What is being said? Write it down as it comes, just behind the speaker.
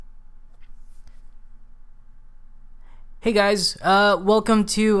Hey guys, welcome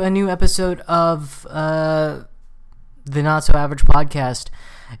to a new episode of the Not So Average podcast.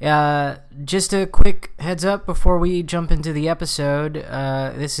 Just a quick heads up before we jump into the episode.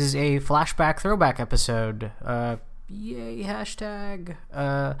 This is a flashback throwback episode. Yay, hashtag.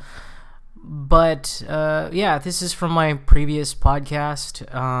 But this is from my previous podcast,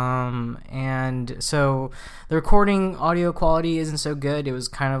 and so the recording audio quality isn't so good. It was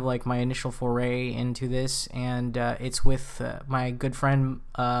kind of like my initial foray into this, and it's with my good friend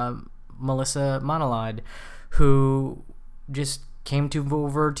Melissa Monolod, who just came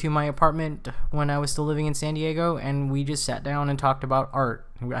over to my apartment when I was still living in San Diego, and we just sat down and talked about art.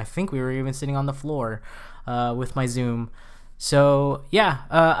 I think we were even sitting on the floor with my Zoom. So,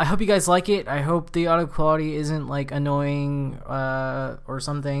 I hope you guys like it. I hope the audio quality isn't, like, annoying or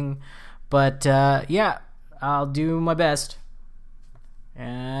something. But, I'll do my best.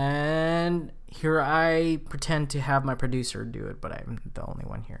 And here I pretend to have my producer do it, but I'm the only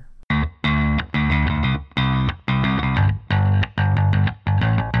one here.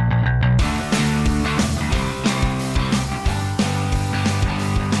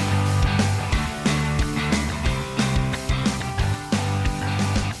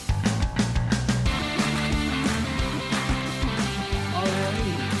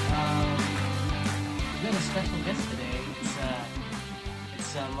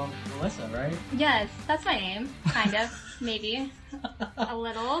 Melissa, right? Yes, that's my name. Kind of. Maybe. A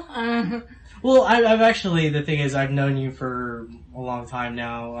little. Well, I've actually, the thing is, I've known you for a long time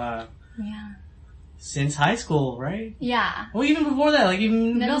now. Since high school, right? Yeah. Well, even before that, like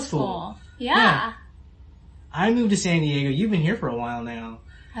even middle school. Yeah. I moved to San Diego. You've been here for a while now.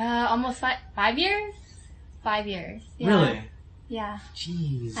 Almost 5 years? 5 years. Yeah. Really? Yeah.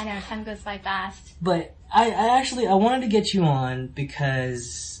 Jeez. I know, time goes by fast. But I wanted to get you on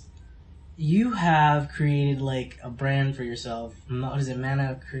because you have created, like, a brand for yourself. What is it,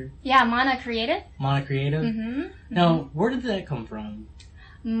 Mana Creative? Mana Creative. Mana Creative? Mm-hmm. Now, where did that come from?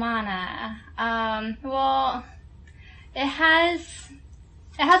 Mana. Well, it has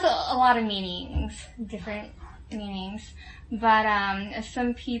a lot of meanings, different meanings. But,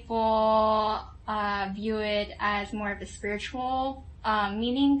 some people, view it as more of a spiritual,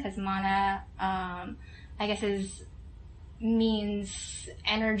 meaning, because mana, I guess means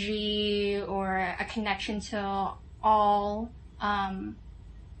energy or a connection to all,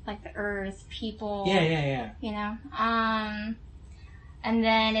 like the earth, people. Yeah. You know? And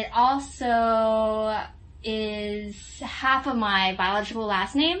then it also is half of my biological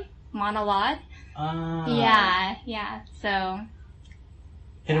last name, Monolod. Yeah, so.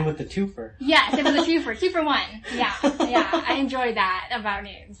 Hit him with the twofer. Yes, it was a twofer. 2 for 1. Yeah. I enjoy that about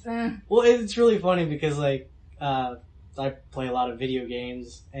names. Well, it's really funny because, like, I play a lot of video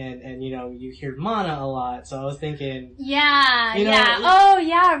games, and you know, you hear mana a lot, so I was thinking... Yeah. Oh,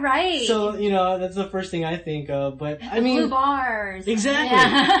 yeah, right. So, you know, that's the first thing I think of, but, I mean... Blue bars. Exactly.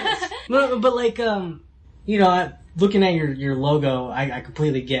 Yeah. but, like, you know, looking at your logo, I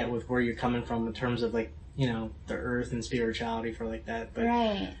completely get with where you're coming from in terms of, like, you know, the earth and spirituality for like that, but...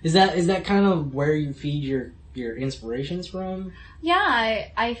 Right. Is that kind of where you feed your inspirations from? Yeah,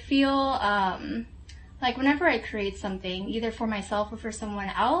 I feel, like whenever I create something, either for myself or for someone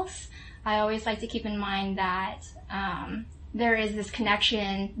else, I always like to keep in mind that there is this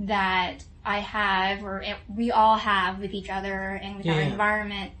connection that I have, or we all have with each other and with our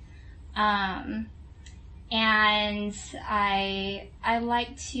environment. And I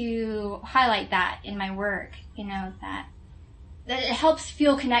like to highlight that in my work, you know, that it helps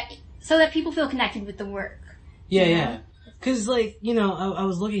so that people feel connected with the work. Yeah. 'Cause, like, you know, I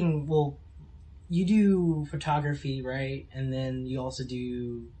was looking, well, you do photography, right? And then you also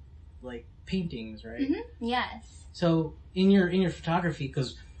do, like, paintings, right? Mm-hmm. Yes. So, in your photography,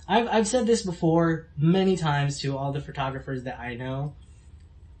 'cause I've said this before many times to all the photographers that I know,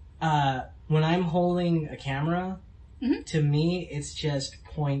 when I'm holding a camera, mm-hmm. to me, it's just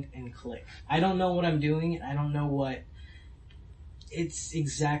point and click. I don't know what I'm doing. I don't know what... It's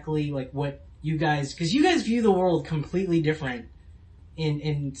exactly like what you guys... Because you guys view the world completely different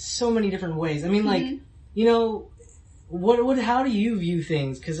in so many different ways. I mean, like, mm-hmm. you know, how do you view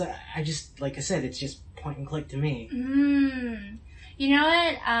things? Because I just, like I said, it's just point and click to me. You know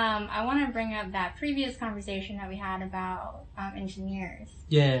what? I want to bring up that previous conversation that we had about engineers.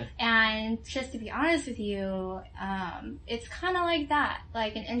 Yeah. And just to be honest with you, it's kind of like that.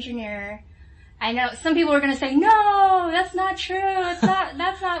 Like an engineer, I know some people are going to say, no, that's not true.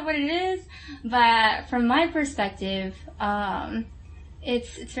 That's not what it is. But from my perspective,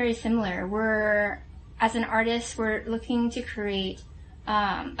 it's very similar. As an artist, we're looking to create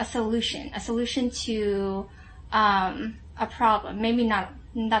a solution to a problem. Maybe not,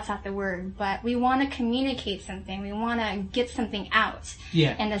 that's not the word, but we want to communicate something. We want to get something out.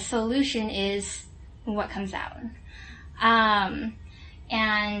 Yeah. And the solution is what comes out.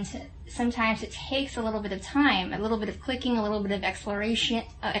 And sometimes it takes a little bit of time, a little bit of clicking, a little bit of exploration,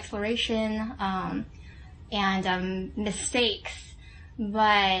 and mistakes.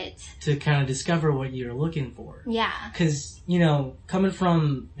 But to kind of discover what you're looking for. Yeah. Because, you know, coming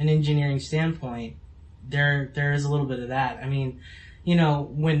from an engineering standpoint, there is a little bit of that. I mean, you know,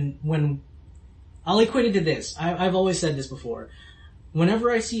 when I'll equate it to this. I've always said this before. Whenever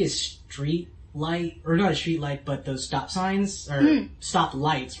I see a street light, or not a street light, but those stop signs, or stop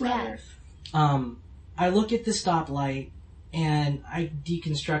lights rather, Yes. I look at the stoplight and I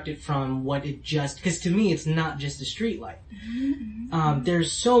deconstruct it from what it just, because to me it's not just a street light.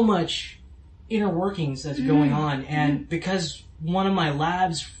 There's so much inner workings that's going on, and because one of my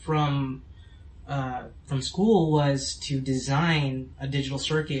labs from school was to design a digital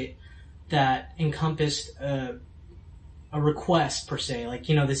circuit that encompassed a request per se, like,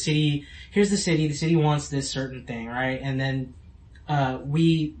 you know, the city wants this certain thing, right? And then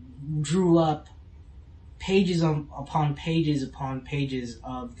we drew up pages upon pages upon pages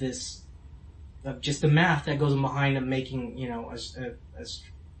of this, of just the math that goes behind them making, you know,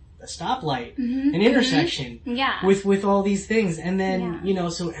 a stoplight, an intersection, with all these things. And then, you know,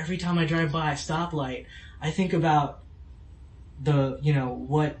 so every time I drive by a stoplight, I think about the, you know,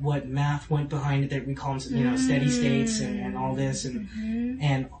 what math went behind it, that we call them, you know, steady states and all this,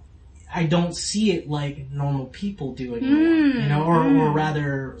 and I don't see it like normal people do anymore, you know, or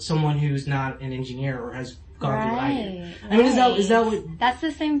rather someone who's not an engineer or has gone through either. I mean, is that what? That's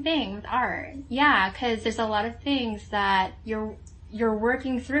the same thing with art. Yeah, because there's a lot of things that you're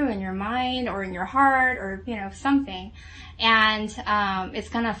working through in your mind or in your heart or, you know, something, and it's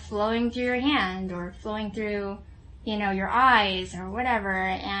kind of flowing through your hand or flowing through, you know, your eyes or whatever,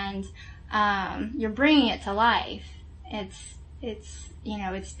 and you're bringing it to life. It's you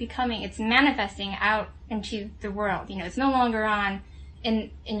know, it's manifesting out into the world. You know, it's no longer in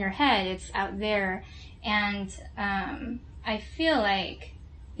your head, it's out there. And I feel like,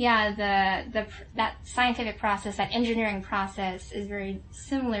 that scientific process, that engineering process is very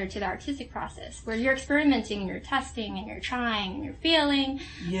similar to the artistic process, where you're experimenting and you're testing and you're trying and you're feeling,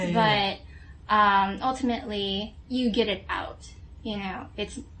 but ultimately you get it out. You know,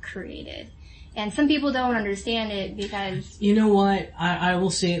 it's created. And some people don't understand it because... You know what? I will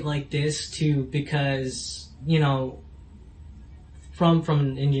say it like this, too, because, you know, from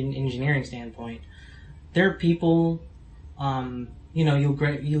an engineering standpoint, there are people, you know, you'll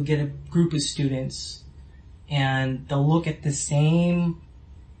get a group of students, and they'll look at the same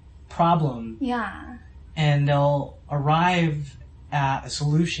problem. Yeah. And they'll arrive at a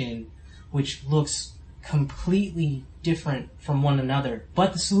solution which looks completely different from one another,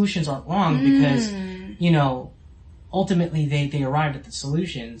 but the solutions aren't wrong because, you know, ultimately they arrived at the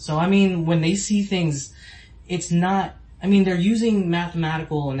solution. So, I mean, when they see things, it's not, I mean, they're using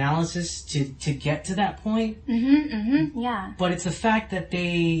mathematical analysis to get to that point. Yeah. But it's the fact that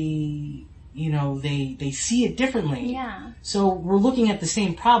they, you know, they see it differently. Yeah. So we're looking at the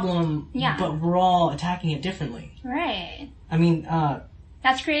same problem, but we're all attacking it differently. Right. I mean,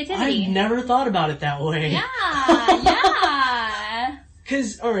 that's creativity. I've never thought about it that way. Yeah.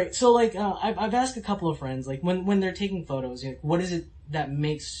 Cause, alright, so like, I've asked a couple of friends, like, when they're taking photos, you know, what is it that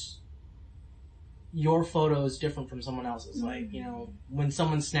makes your photos different from someone else's? Like, you know, when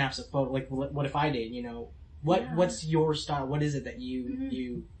someone snaps a photo, like, what if I did, you know, what's your style? What is it that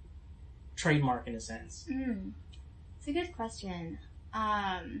you trademark in a sense? It's a good question.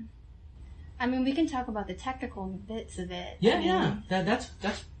 I mean, we can talk about the technical bits of it.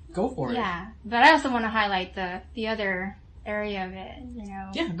 That's go for it. Yeah, but I also want to highlight the other area of it, you know.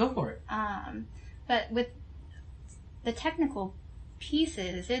 Yeah, go for it. But with the technical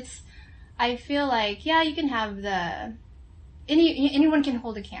pieces, I feel like, you can have anyone can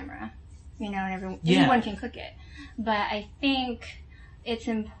hold a camera, you know, and anyone can cook it. But I think it's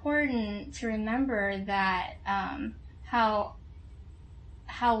important to remember that,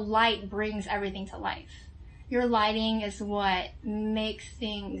 how light brings everything to life. Your lighting is what makes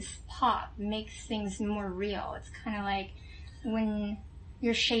things pop, makes things more real. It's kind of like when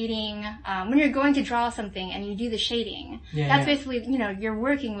you're shading, when you're going to draw something and you do the shading. That's basically, you know, you're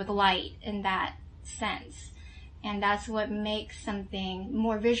working with light in that sense. And that's what makes something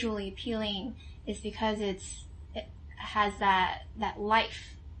more visually appealing, is because it has that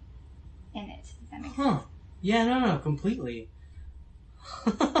life in it. Does that make sense? Yeah, no, completely.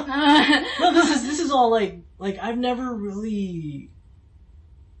 No, this is all like I've never really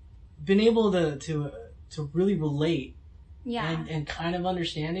been able to really relate Yeah. and kind of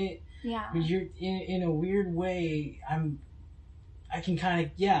understand it. Yeah. But you're in a weird way. I can kind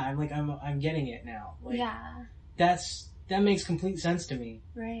of I'm getting it now. Like, yeah. that makes complete sense to me.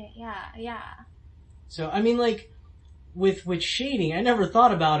 Right. Yeah. Yeah. So I mean, like with shading, I never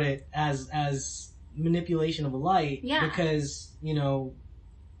thought about it as manipulation of a light. Yeah. Because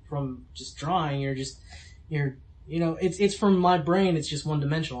from just drawing, it's from my brain. It's just one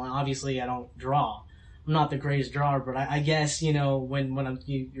dimensional, and obviously I don't draw. I'm not the greatest drawer, but I guess when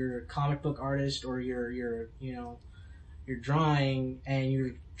you're a comic book artist or you're drawing and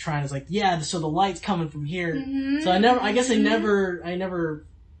you're trying to so the light's coming from here. Mm-hmm. So I never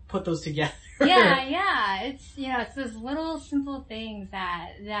put those together. Yeah. It's those little simple things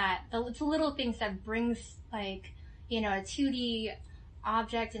it's the little things that brings a 2D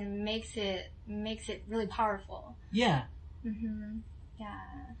object and makes it really powerful. Yeah. Mm-hmm. Yeah.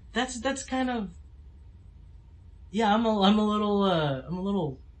 That's kind of. Yeah, I'm a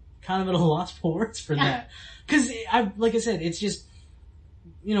little kind of at a loss for words for that. Cause like I said, it's just,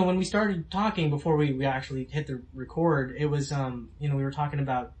 when we started talking before we actually hit the record, it was, we were talking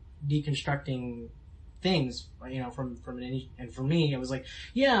about deconstructing things, from and for me, it was like,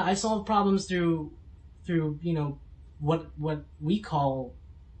 yeah, I solve problems through, what we call,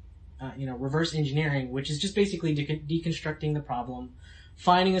 reverse engineering, which is just basically deconstructing the problem,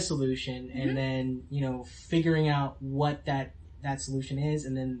 finding a solution, Mm-hmm. and then, figuring out what that solution is,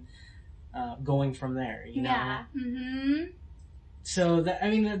 and then, going from there, Yeah. Mm-hmm. So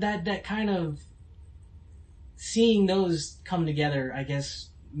that kind of seeing those come together, I guess,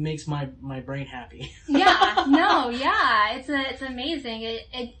 makes my brain happy. Yeah. No. Yeah. It's amazing.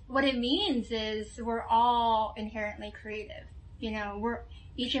 What it means is we're all inherently creative.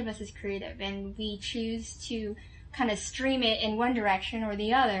 Each of us is creative, and we choose to kind of stream it in one direction or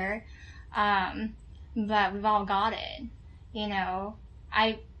the other. But we've all got it.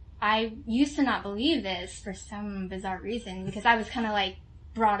 I used to not believe this for some bizarre reason, because I was kind of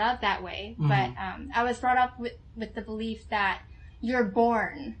brought up that way. Mm-hmm. But I was brought up with the belief that you're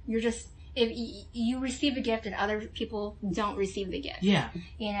born. If you receive a gift and other people don't receive the gift. Yeah.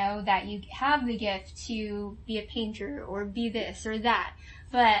 That you have the gift to be a painter or be this or that.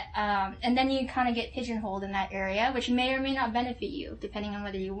 But, and then you kind of get pigeonholed in that area, which may or may not benefit you, depending on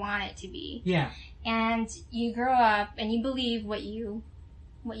whether you want it to be. Yeah. And you grow up and you believe what you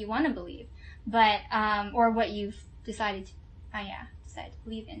want to believe, but, or what you've decided to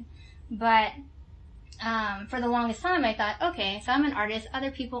believe in. But, for the longest time I thought, okay, so I'm an artist,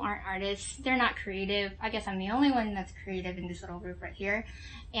 other people aren't artists, they're not creative, I guess I'm the only one that's creative in this little group right here,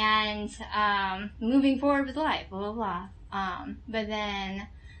 and, moving forward with life, blah, blah, blah. But then,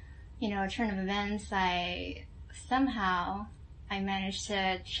 a turn of events, I managed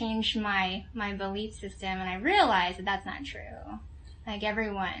to change my belief system, and I realized that that's not true.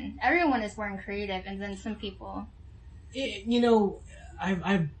 Everyone is born creative, and then some people.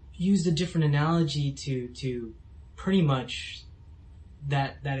 I've used a different analogy to pretty much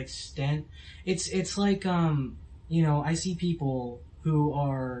that extent. It's like, I see people who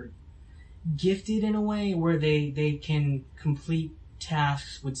are gifted in a way where they can complete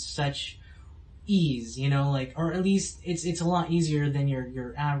tasks with such ease, or at least it's a lot easier than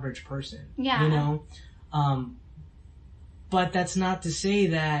your average person. Yeah. But that's not to say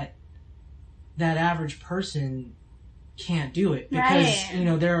that average person can't do it, because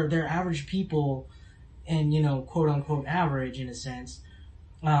right. They're average people, and quote unquote average in a sense.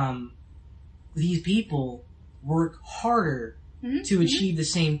 These people work harder Mm-hmm. to achieve the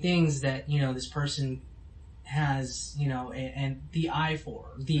same things that this person has, and the eye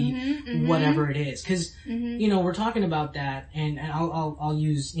for the whatever it is, because we're talking about that, and I'll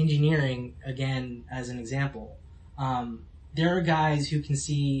use engineering again as an example. There are guys who can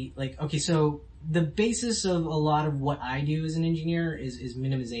see, so the basis of a lot of what I do as an engineer is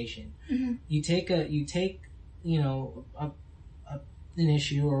minimization. Mm-hmm. You take an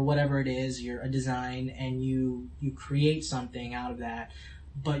issue or whatever it is, a design, and you create something out of that,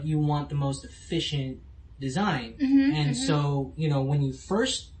 but you want the most efficient design. So, when you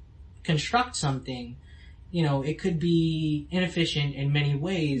first construct something, it could be inefficient in many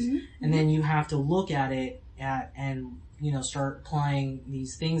ways, and then you have to look at it and start applying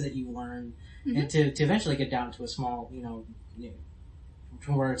these things that you learned, and to eventually get down to a small,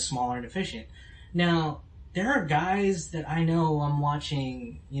 to where it's smaller and efficient. Now, there are guys that I know I'm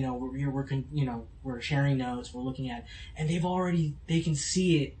watching, we're working, we're sharing notes, we're looking at, and they can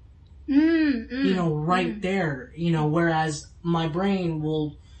see it, right there, whereas my brain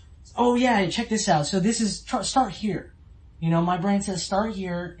will, oh yeah, check this out. So this is, start here. My brain says start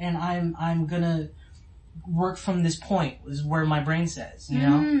here, and I'm gonna work from this point, is where my brain says, you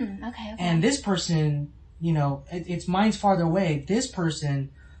know? Okay. And this person, you know, it's mine's farther away. This person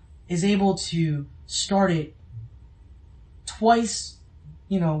is able to start it twice,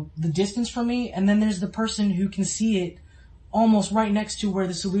 you know, the distance from me, and then there's the person who can see it almost right next to where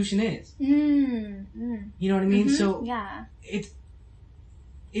the solution is. You know what I mean? So yeah,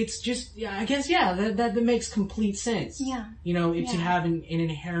 it's just, yeah, I guess, yeah, that makes complete sense. Yeah. You know, to have an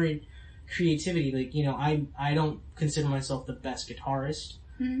inherent creativity. Like, you know, I don't consider myself the best guitarist.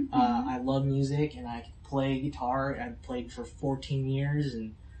 I love music and I can play guitar. I've played for 14 years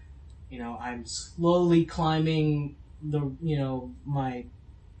and, you know, I'm slowly climbing my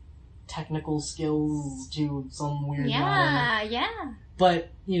technical skills to some weird level. Yeah. But,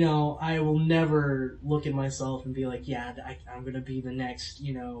 you know, I will never look at myself and be like, yeah, I'm gonna be the next,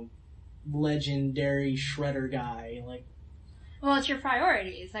 you know, legendary shredder guy. Like, well, it's your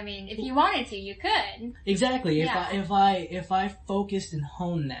priorities. I mean, if you wanted to, you could. Exactly. Yeah. If I focused and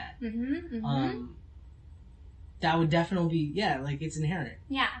honed that, that would definitely be, yeah, like it's inherent.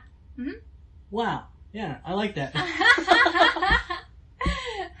 Yeah. Wow. Yeah, I like that.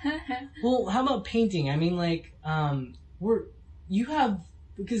 Well, how about painting? I mean, like,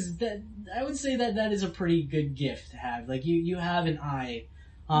 because I would say that is a pretty good gift to have. Like, you have an eye,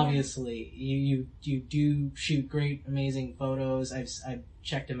 obviously. You do shoot great, amazing photos. I've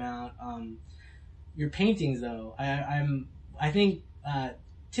checked them out. Your paintings, though, I think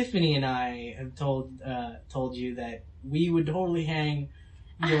Tiffany and I have told you that we would totally hang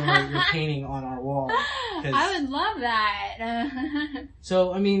your painting on our wall. I would love that.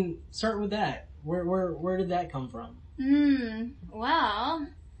 So, I mean, start with that. Where did that come from? Well,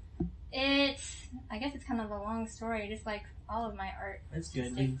 I guess it's kind of a long story, just like all of my art. That's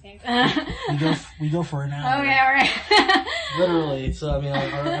good. Things. We go for an hour. Okay, alright. Literally. So, I mean,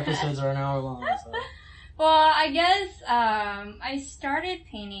 our episodes are an hour long, so. Well, I guess, I started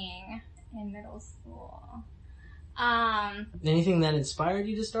painting in middle school. Anything that inspired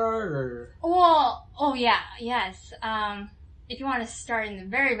you to start, or? Well, yes. If you want to start in the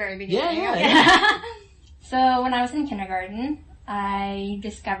very, very beginning. Yeah. So when I was in kindergarten, I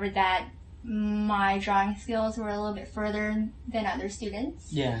discovered that my drawing skills were a little bit further than other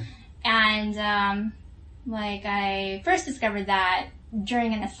students. Yeah. And, I first discovered that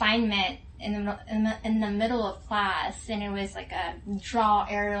during an assignment in the middle of class, and it was like a draw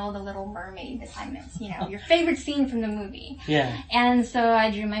Ariel, the Little Mermaid assignments, you know, your favorite scene from the movie. Yeah. And so I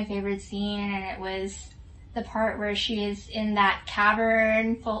drew my favorite scene, and it was the part where she is in that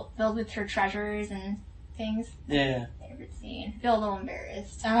cavern filled with her treasures and things. Yeah. Favorite scene. Feel a little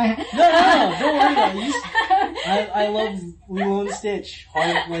embarrassed. No, don't worry about it. I love Lilo and Stitch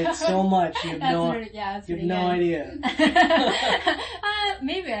so much. You have no idea.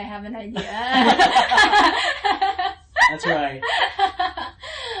 Maybe I have an idea. That's right.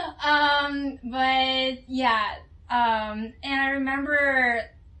 But yeah, and I remember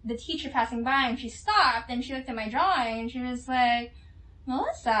the teacher passing by, and she stopped and she looked at my drawing and she was like,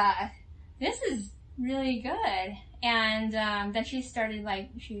 "Melissa, this is really good." And then she started,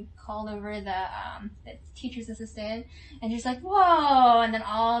 she called over the teacher's assistant, and she's like, "Whoa!" And then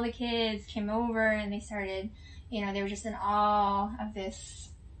all the kids came over, and they started, they were just in awe of this,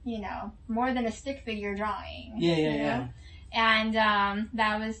 more than a stick figure drawing. Yeah. And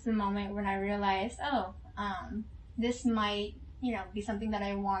that was the moment when I realized, this might, be something that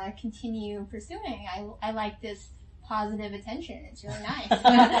I want to continue pursuing. I like this positive attention. It's really nice.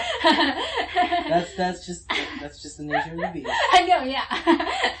 that's just the nature of the beast. I know,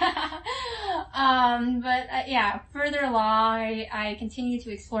 yeah. Further along, I continue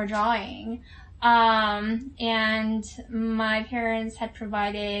to explore drawing. And my parents had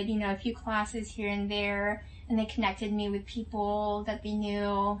provided, a few classes here and there, and they connected me with people that they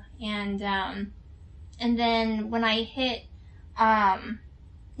knew. And then when I hit,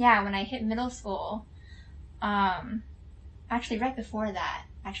 middle school, actually right before that,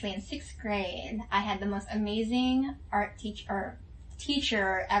 in 6th grade, I had the most amazing art teacher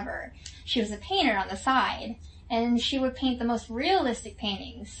ever. She was a painter on the side, and she would paint the most realistic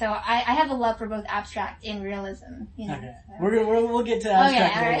paintings. So I have a love for both abstract and realism. Okay. So. We'll get to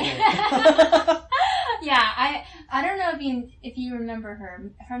abstract all right. Yeah, I don't know if you remember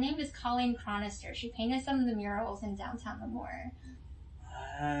her. Her name is Colleen Cronister. She painted some of the murals in downtown Lemoore.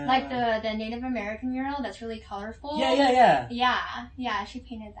 Like the Native American mural that's really colorful. Yeah. Yeah, she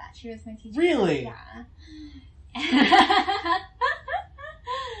painted that. She was my teacher. Really? Yeah.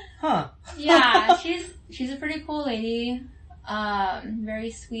 Huh. Yeah, she's a pretty cool lady. Very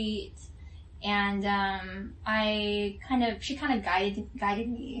sweet. And she kind of guided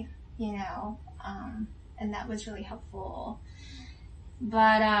me, you know, and that was really helpful.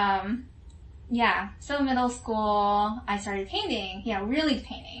 But, yeah, so middle school, I started painting, you know, really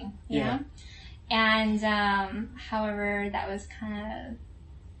painting, you know? And, however, that was kind of,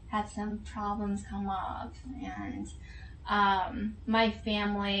 had some problems come up, and, my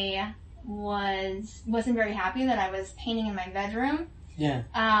family wasn't very happy that I was painting in my bedroom. Yeah.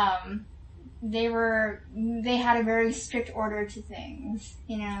 They had a very strict order to things,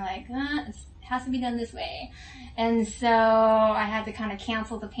 you know, like, it has to be done this way. And so I had to kind of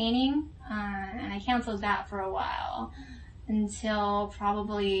cancel the painting, and I canceled that for a while until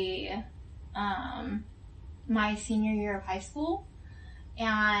probably, my senior year of high school.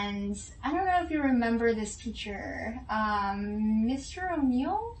 And I don't know if you remember this teacher, Mr.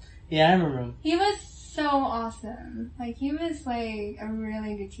 O'Neill? Yeah, I remember him. He was so awesome. Like, he was like a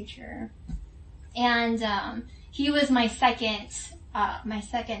really good teacher. And, he was my second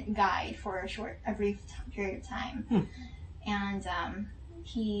guide for a brief period of time. And,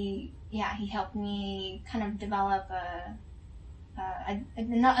 he helped me kind of develop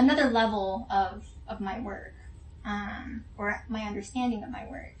another level of my work, or my understanding of my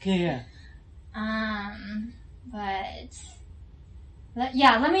work. Yeah. But let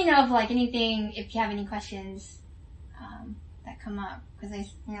me know if like anything, if you have any questions, that come up, because I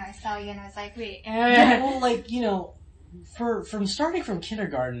saw you and I was like, wait. Yeah, well, like, you know, from starting from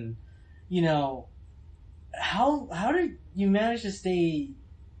kindergarten, you know, how did you manage to stay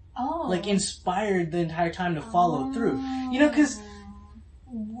like inspired the entire time to follow through? You know, because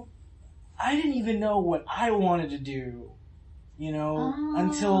I didn't even know what I wanted to do, you know,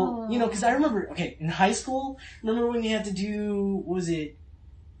 until, you know, because I remember, okay, in high school, remember when you had to do, what was it,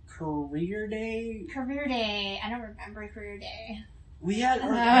 career day? Career day. I don't remember career day. We had,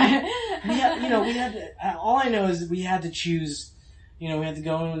 all I know is we had to choose, you know, we had to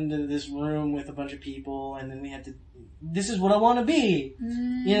go into this room with a bunch of people, and then we had to, this is what I want to be,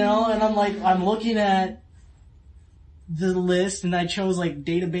 you know, and I'm looking at the list, and I chose like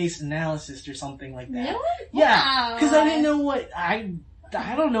database analysis or something like that. Really? Yeah, because I didn't know what, I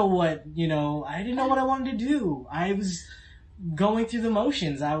don't know what, you know, I didn't know what I wanted to do. I was going through the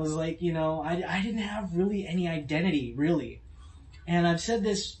motions. I was like, you know, I didn't have really any identity, really. And I've said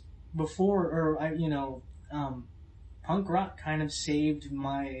this before, or punk rock kind of saved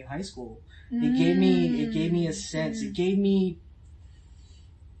my high school. It gave me a sense. It gave me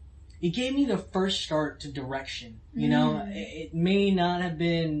the first start to direction. You know, it may not have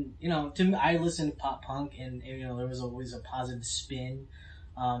been, you know, I listened to pop punk, and you know, there was always a positive spin.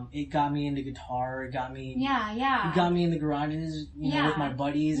 It got me into guitar. It got me It got me in the garages, you know, with my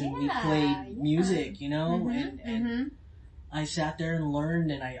buddies, and we played music, you know, and I sat there and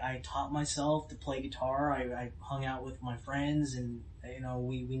learned, and I taught myself to play guitar. I hung out with my friends, and you know,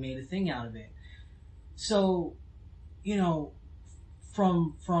 we made a thing out of it. So, you know,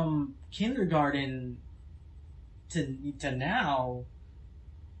 from kindergarten to now,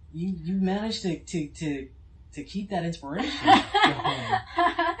 you managed to keep that inspiration going.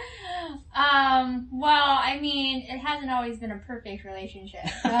 Well, I mean, it hasn't always been a perfect relationship.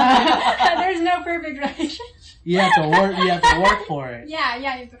 There's no perfect relationship. You have to work for it. Yeah, you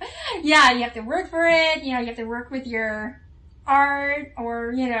have to work for it. You know, you have to work with your art,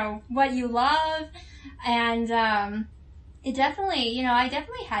 or, you know, what you love. And, it definitely, you know, I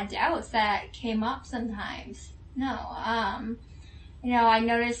definitely had doubts that came up sometimes. You know, I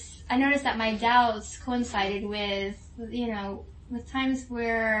noticed that my doubts coincided with, you know, with times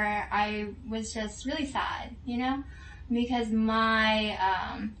where I was just really sad, you know, because my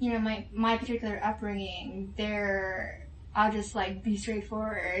particular upbringing, I'll just like be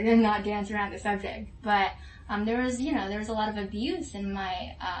straightforward and not dance around the subject, but there was a lot of abuse in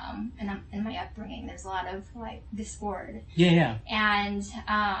my in my upbringing. There's a lot of like discord. Yeah. And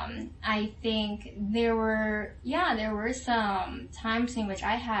I think there were some times in which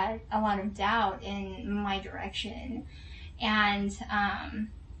I had a lot of doubt in my direction, and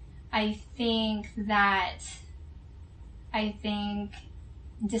I think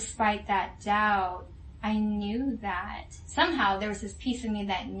despite that doubt, I knew that somehow there was this piece of me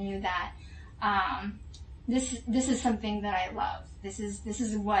that knew that this is something that I love. This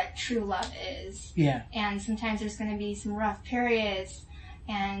is what true love is. Yeah. And sometimes there's going to be some rough periods,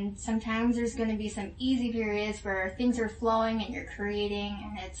 and sometimes there's going to be some easy periods where things are flowing and you're creating,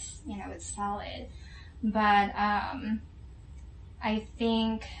 and it's, you know, it's solid. But I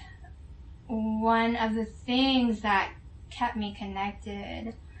think one of the things that kept me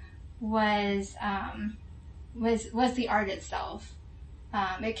connected was the art itself.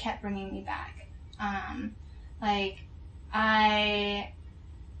 It kept bringing me back. Like,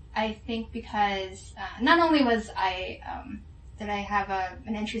 I think because not only was did I have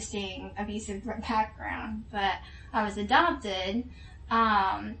an interesting abusive background, but I was adopted,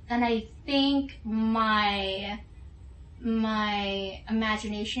 and I think my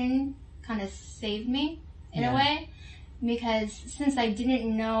imagination kind of saved me in a way, because since I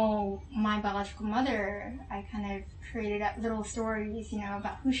didn't know my biological mother, I kind of created up little stories,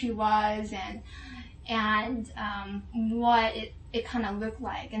 about who she was and what it kind of looked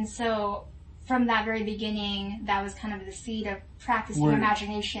like. And so from that very beginning, that was kind of the seed of practicing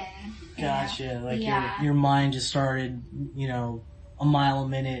imagination. Gotcha. Like your mind just started, a mile a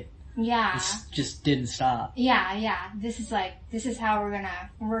minute. Yeah. It just didn't stop. Yeah. This is how we're gonna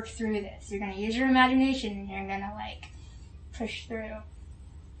work through this. You're gonna use your imagination and you're gonna push through.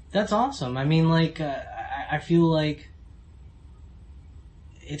 That's awesome. I mean, I feel like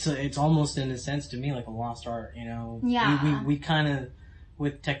it's almost in a sense to me like a lost art, Yeah. We kind of,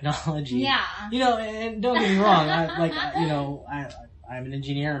 with technology. Yeah. And don't get me wrong, I'm an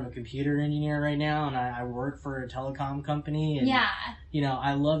engineer, I'm a computer engineer right now, and I work for a telecom company, and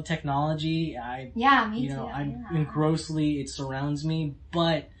I love technology. Me too. It surrounds me,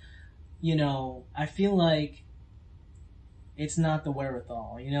 but I feel like it's not the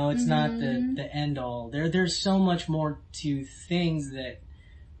wherewithal, it's not the end all. There's so much more to things that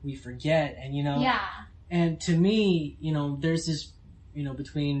we forget, and and to me, there's this,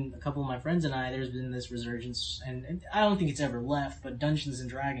 between a couple of my friends and I, there's been this resurgence, and I don't think it's ever left, but Dungeons and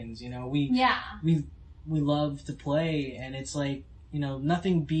Dragons, we love to play, and it's like,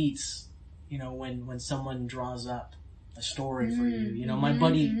 nothing beats, when someone draws up a story for you. My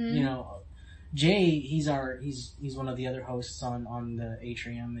buddy, Jay, he's one of the other hosts on the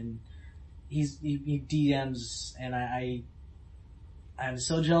Atrium, and he DMs, and I'm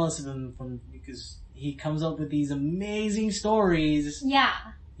so jealous of him because he comes up with these amazing stories. Yeah.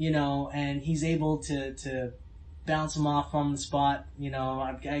 And he's able to bounce them off on the spot.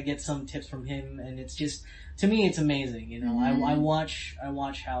 I get some tips from him, and it's just, to me, it's amazing. I watch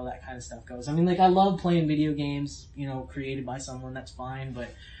how that kind of stuff goes. I mean, I love playing video games, created by someone, that's fine, but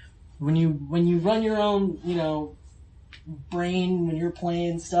when you run your own, brain when you're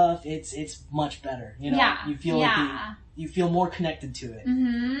playing stuff, it's much better. You feel you feel more connected to it.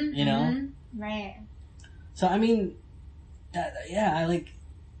 Right. So I mean, I like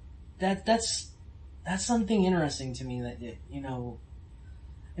that. That's something interesting to me. That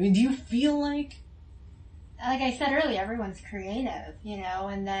I mean, do you feel like I said earlier, everyone's creative,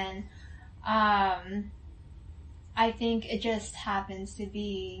 and then I think it just happens to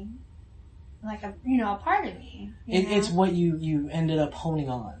be a part of me. It's what you ended up honing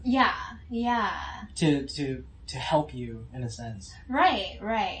on. Yeah. To help you in a sense. Right.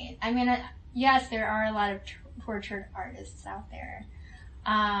 I mean, yes, there are a lot of tortured artists out there,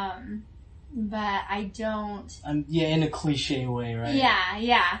 but I don't. In a cliche way, right?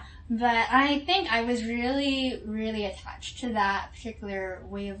 Yeah. But I think I was really, really attached to that particular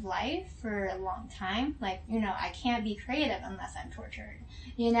way of life for a long time. I can't be creative unless I'm tortured,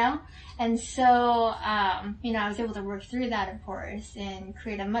 And so, I was able to work through that, of course, and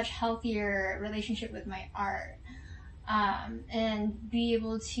create a much healthier relationship with my art. And be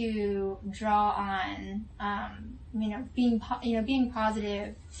able to draw on, being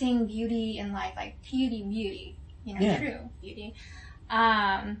positive, seeing beauty in life, beauty, true beauty.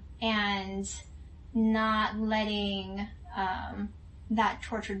 And not letting, that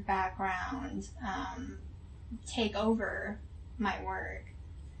tortured background, take over my work.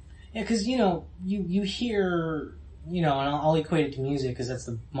 Yeah, cause, you hear, and I'll equate it to music, cause that's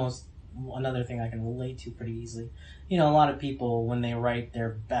another thing I can relate to pretty easily. A lot of people, when they write their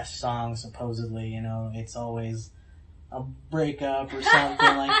best song, supposedly, it's always a breakup or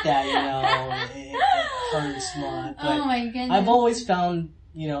something like that, it hurts a lot. But oh my goodness. I've always found,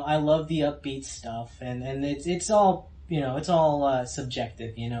 I love the upbeat stuff, and it's all, it's all,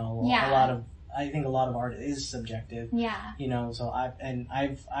 subjective, Yeah. I think a lot of art is subjective. Yeah. So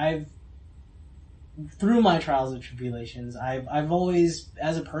I've through my trials and tribulations, I've always,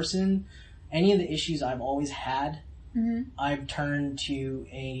 as a person, any of the issues I've always had, I've turned to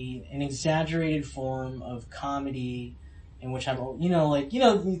an exaggerated form of comedy in which I'm,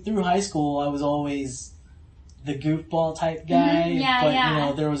 through high school, I was always the goofball type guy,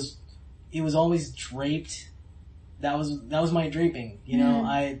 it was always draped. That was my draping,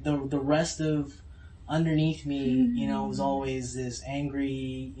 the rest of underneath me, was always this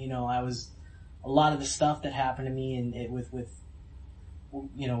angry, I was, a lot of the stuff that happened to me and with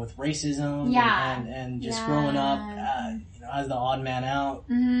racism and just growing up, as the odd man out,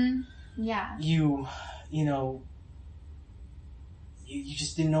 you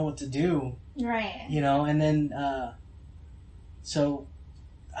just didn't know what to do. Right. You know, and then, so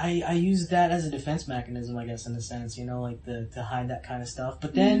I use that as a defense mechanism, I guess, in a sense, you know, like to hide that kind of stuff.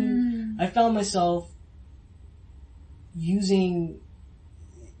 But then I found myself using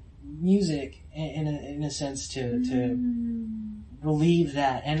music in a sense to relieve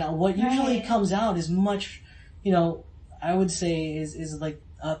that. And what usually comes out is much, you know, I would say is like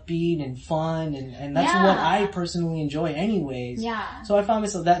upbeat and fun, and that's what I personally enjoy anyways. Yeah. So I found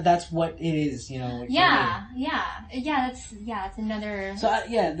myself that's what it is, you know. Like That's another. So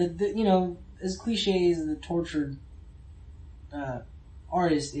the you know, as cliche as the tortured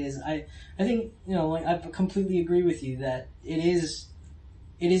artist is, I think, you know, like I completely agree with you that it is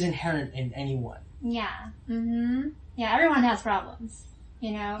inherent in anyone. Yeah. Yeah, everyone has problems,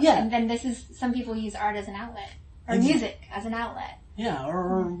 you know. Yeah. And then some people use art as an outlet, or music as an outlet. Yeah,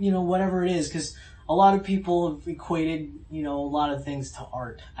 or you know, whatever it is, because a lot of people have equated, you know, a lot of things to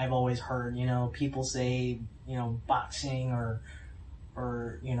art. I've always heard, you know, people say, you know, boxing or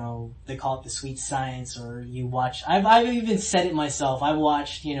you know, they call it the sweet science, or you watch. I've even said it myself. I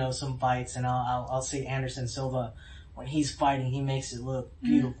watched, you know, some fights, and I'll say Anderson Silva, when he's fighting, he makes it look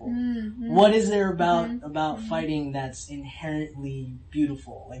beautiful. What is there about fighting that's inherently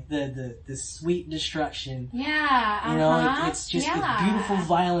beautiful? Like the sweet destruction. Yeah. You know, it's just the beautiful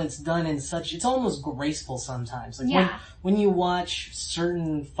violence done in such, it's almost graceful sometimes. Like when you watch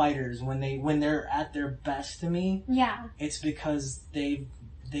certain fighters, when they're at their best, to me, it's because they've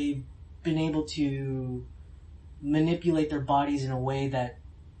been able to manipulate their bodies in a way that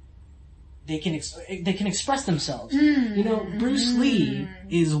they can express themselves. You know, Bruce Lee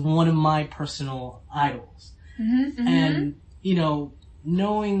is one of my personal idols. And, you know,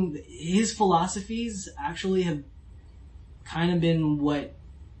 knowing his philosophies actually have kind of been what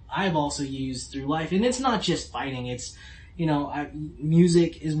I've also used through life. And it's not just fighting. It's, you know,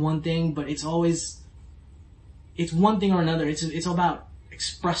 music is one thing, but it's one thing or another. It's all about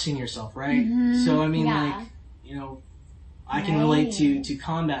expressing yourself, right? So, I mean, like, you know, I can relate to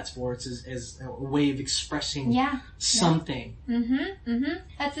combat sports as a way of expressing something.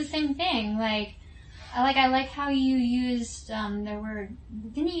 That's the same thing. Like I like how you used the word.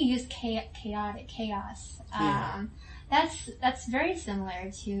 Didn't you use chaotic, chaos? That's very similar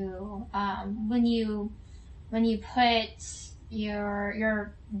to when you put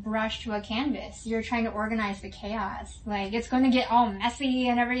your brush to a canvas. You're trying to organize the chaos. Like, it's going to get all messy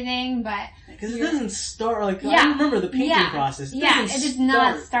and everything, but because it doesn't start like I remember the painting process. It does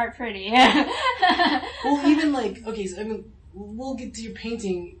not start pretty. Well, even like, okay, so I mean, we'll get to your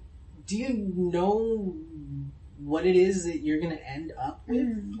painting. Do you know what it is that you're going to end up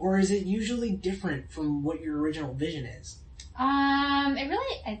with, or is it usually different from what your original vision is? It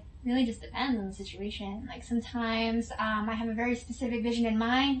really just depends on the situation. Like, sometimes I have a very specific vision in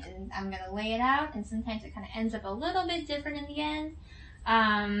mind, and I'm gonna lay it out, and sometimes it kind of ends up a little bit different in the end.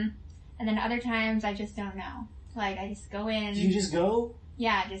 And then other times I just don't know. Like, I just go in. Do you just go?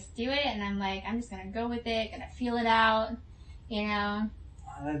 Yeah, just do it, and I'm like, I'm just gonna go with it, gonna feel it out, you know?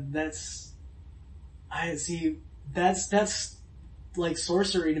 That's like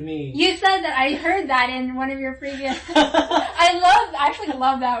sorcery to me. You said that. I heard that in one of your previous. I actually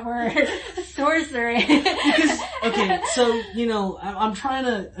love that word, sorcery. Because, okay, so, you know, I'm trying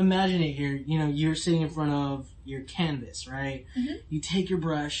to imagine it here. You know, you're sitting in front of your canvas, right? You take your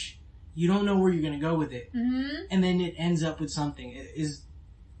brush, you don't know where you're going to go with it, and then it ends up with something.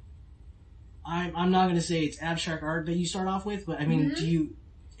 I'm not going to say it's abstract art that you start off with, but I mean,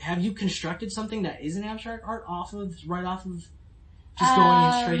 have you constructed something that is an abstract art right off of just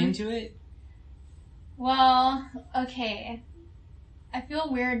going straight into it? Well, okay. I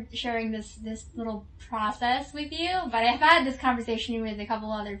feel weird sharing this little process with you, but I've had this conversation with a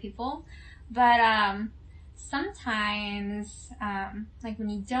couple other people. But sometimes, like when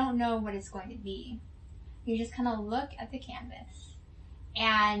you don't know what it's going to be, you just kind of look at the canvas.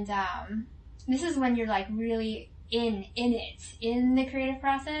 And this is when you're like really in the creative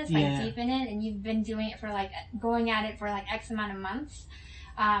process, like deep in it, and you've been doing it for like, going at it for like X amount of months.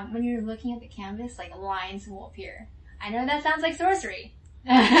 When you're looking at the canvas, like lines will appear. I know that sounds like sorcery.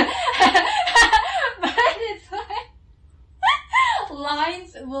 But it's like,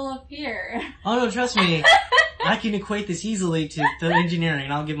 lines will appear. Oh no, trust me. I can equate this easily to engineering,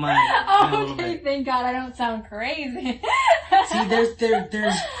 and I'll give mine. Okay, thank God I don't sound crazy. See, there's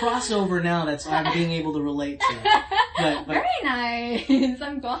crossover now that's I'm being able to relate to. But very nice.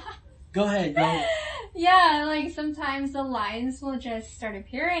 I'm glad. Go ahead, go. Yeah, like sometimes the lines will just start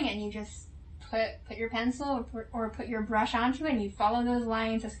appearing, and you just put your pencil or put your brush onto it, and you follow those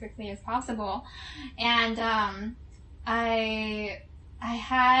lines as quickly as possible. And I I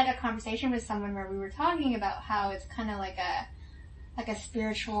had a conversation with someone where we were talking about how it's kind of like a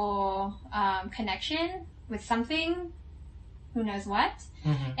spiritual connection with something, who knows what,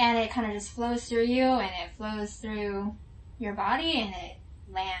 and it kind of just flows through you, and it flows through your body, and it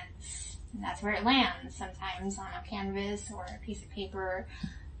lands. And that's where it lands, sometimes on a canvas or a piece of paper.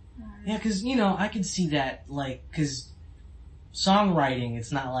 Yeah, because, you know, I could see that, like, because songwriting,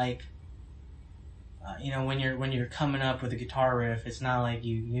 it's not like, you know, when you're coming up with a guitar riff, it's not like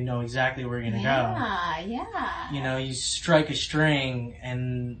you know exactly where you're gonna go. Yeah. You know, you strike a string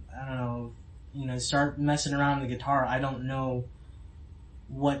and, I don't know, you know, start messing around with the guitar. I don't know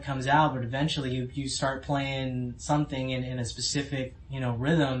what comes out, but eventually you start playing something in a specific, you know,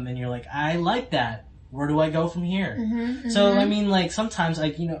 rhythm, and you're like, I like that. Where do I go from here? So, I mean, like, sometimes,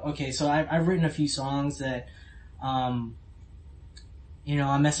 like, you know, okay, so I've written a few songs that, you know,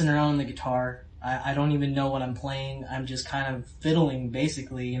 I'm messing around on the guitar. I don't even know what I'm playing. I'm just kind of fiddling,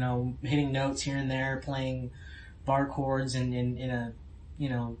 basically, you know, hitting notes here and there, playing bar chords in a, you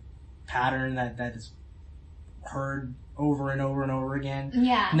know, pattern that is heard over and over and over again.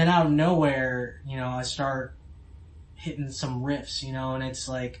 Yeah. And then out of nowhere, you know, I start hitting some riffs, you know, and it's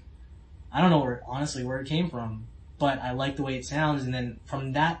like, I don't know where it came from, but I like the way it sounds, and then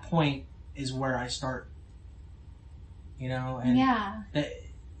from that point is where I start, you know, and it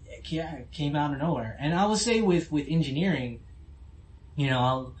came out of nowhere. And I will say with engineering, you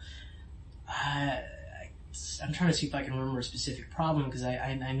know, I'm trying to see if I can remember a specific problem, because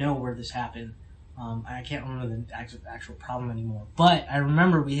I know where this happened. I can't remember the actual problem anymore. But I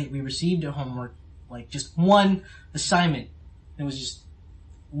remember we received a homework, like just one assignment. It was just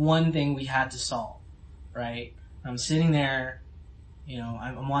one thing we had to solve, right? I'm sitting there, you know,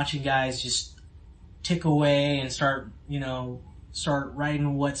 I'm watching guys just tick away and start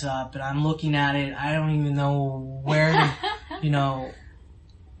writing what's up, and I'm looking at it. I don't even know where to, you know,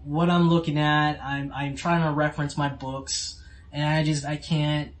 what I'm looking at. I'm trying to reference my books, and I don't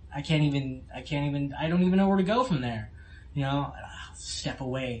even know where to go from there. You know, I'll step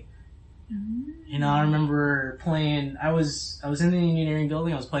away. You know, I remember playing, I was in the engineering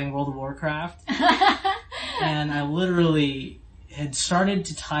building, I was playing World of Warcraft, and I literally had started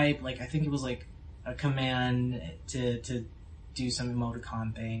to type, like, I think it was like a command to do some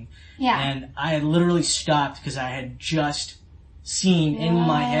emoticon thing. Yeah. And I had literally stopped because I had just seen in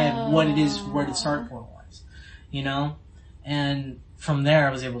my head what it is, where the start point was, you know? And from there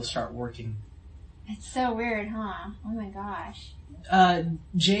I was able to start working. It's so weird, huh? Oh my gosh.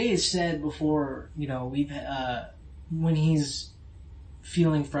 Jay has said before, you know, when he's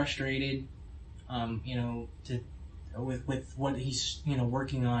feeling frustrated, you know, with what he's, you know,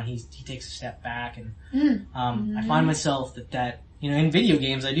 working on, he takes a step back, and I find myself that, you know, in video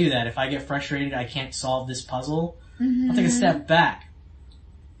games I do that. If I get frustrated, I can't solve this puzzle, I'll take a step back.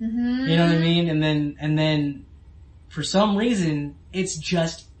 You know what I mean? And then for some reason it's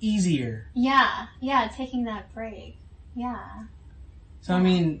just easier. Yeah, taking that break. Yeah. So, I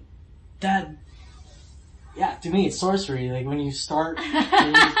mean, to me it's sorcery. Like, when you start...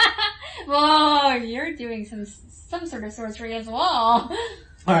 Well, you're doing some sort of sorcery as well.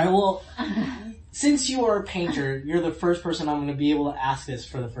 Alright, well, since you are a painter, you're the first person I'm going to be able to ask this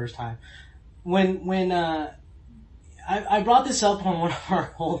for the first time. When I brought this up on one of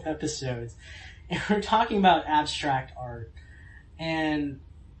our old episodes, and we're talking about abstract art, and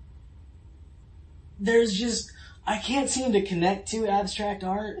there's just... I can't seem to connect to abstract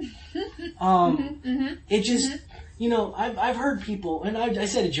art. It just, you know, I've heard people, and I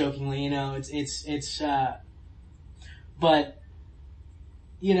said it jokingly, you know, but,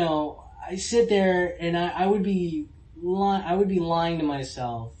 you know, I sit there and I would be lying to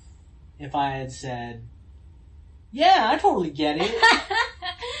myself if I had said, yeah, I totally get it.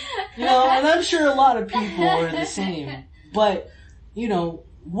 You know, and I'm sure a lot of people are the same, but, you know,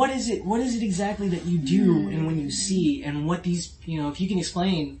 what is it exactly that you do, and when you see, and what these, you know, if you can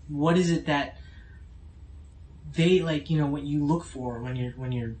explain, what is it that they, like, you know, what you look for when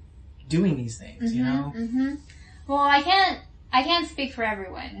you're doing these things, you know? Well, I can't speak for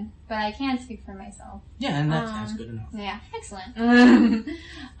everyone, but I can speak for myself. Yeah, and that's good enough. Yeah, excellent.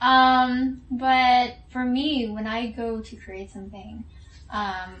 But for me, when I go to create something,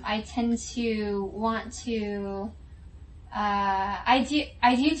 I tend to want to, I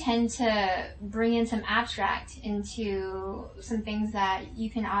do tend to bring in some abstract into some things that you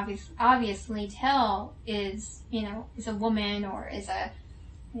can obviously tell is a woman, or is a,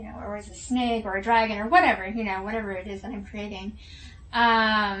 you know, or is a snake or a dragon or whatever, you know, whatever it is that I'm creating.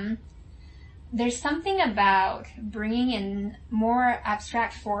 There's something about bringing in more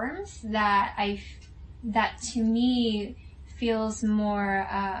abstract forms that to me feels more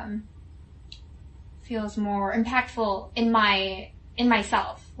impactful in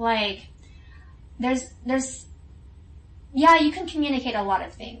myself. Like there's you can communicate a lot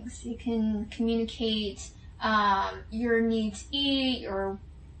of things. You can communicate your need to eat or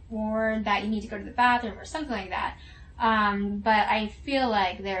that you need to go to the bathroom or something like that. But I feel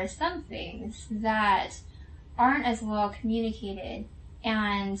like there are some things that aren't as well communicated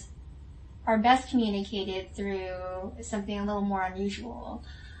and are best communicated through something a little more unusual.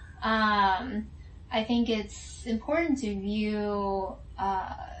 I think it's important to view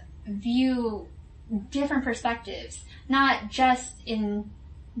different perspectives, not just in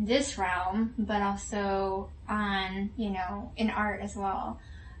this realm, but also on, in art as well.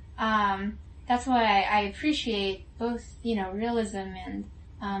 That's why I appreciate both, realism and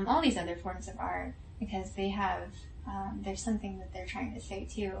all these other forms of art, because they have, there's something that they're trying to say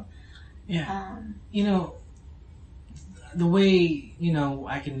too. Yeah. The way,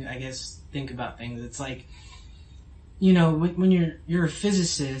 I can, I guess, think about things, it's like, when you're a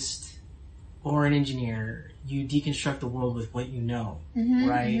physicist or an engineer, you deconstruct the world with what you know,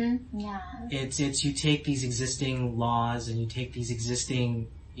 right? Mm-hmm. Yeah. It's you take these existing laws and you take these existing,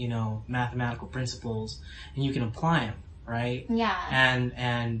 mathematical principles and you can apply them, right? Yeah.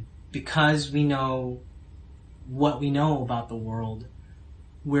 And because we know what we know about the world,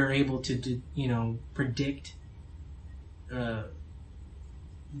 we're able to predict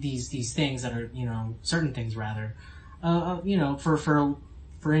these things that are, certain things rather, for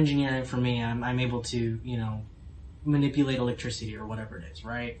engineering, for me, I'm able to, manipulate electricity or whatever it is,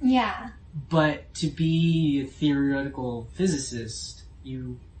 right? Yeah. But to be a theoretical physicist,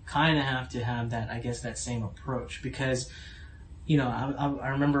 you kind of have to have that, I guess, that same approach, because, I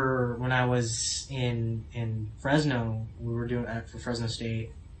remember when I was in Fresno, we were doing for Fresno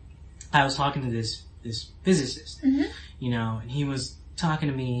State, I was talking to this physicist, and he was talking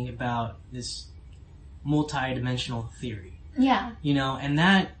to me about this multi-dimensional theory. Yeah. And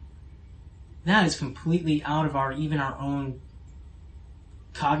that is completely out of our own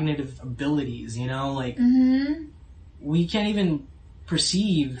cognitive abilities, we can't even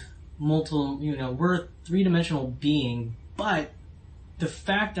perceive multiple, we're a three-dimensional being, but the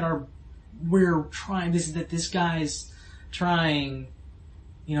fact that we're trying, this guy's trying,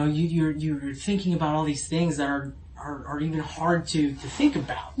 you're thinking about all these things that are even hard to think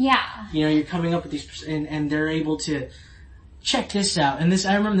about. Yeah. You're coming up with these, and they're able to check this out. And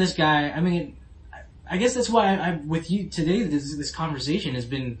I remember this guy, I guess that's why I with you today, this conversation has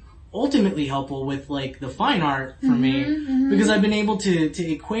been ultimately helpful with, like, the fine art for me, because I've been able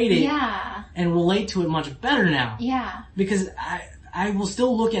to equate it and relate to it much better now. Yeah. Because I will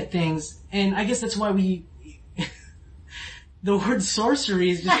still look at things, and I guess that's why the word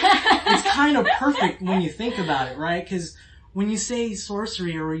sorcery is just, it's kind of perfect when you think about it, right? Because when you say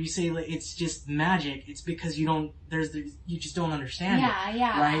sorcery or you say, like, it's just magic, it's because you just don't understand it.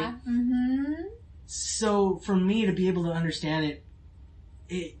 Yeah. Right? Mm-hmm. So for me to be able to understand it,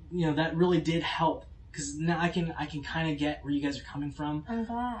 that really did help, because now I can kind of get where you guys are coming from. I'm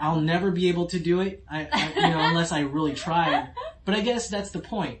glad. I'll never be able to do it, unless I really try. But I guess that's the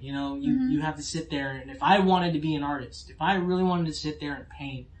point, you have to sit there, and if I wanted to be an artist, if I really wanted to sit there and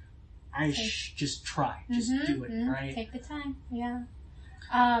paint, just try. Just do it, right? Take the time, yeah.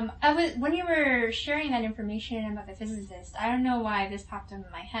 When you were sharing that information about the physicist, I don't know why this popped into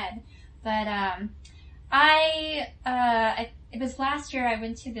my head, but it was last year I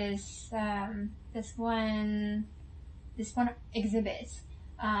went to this one exhibit,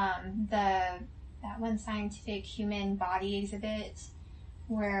 that one scientific human body exhibit,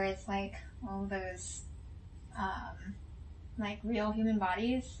 where it's like all those like real human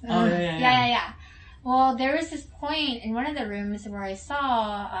bodies. Oh, yeah. Well, there was this point in one of the rooms where I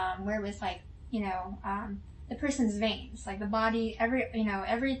saw where it was like, the person's veins, like the body,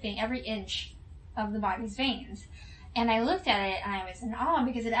 everything, every inch of the body's veins. And I looked at it and I was in awe,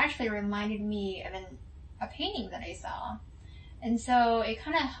 because it actually reminded me of a painting that I saw. And so it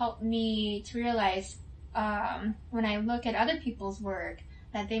kind of helped me to realize, when I look at other people's work,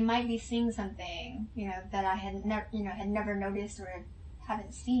 that they might be seeing something, that I had never noticed or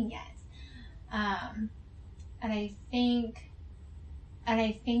haven't seen yet. And I think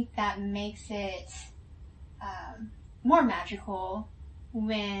that makes it more magical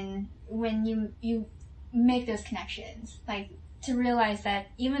when you make those connections, like to realize that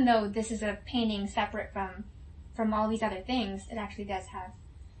even though this is a painting separate from all these other things, it actually does have,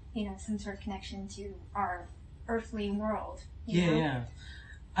 some sort of connection to our earthly world. You know? Yeah.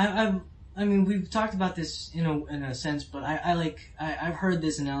 I mean, we've talked about this, in a sense, but I've heard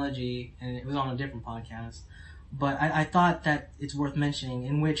this analogy, and it was on a different podcast, but I thought that it's worth mentioning,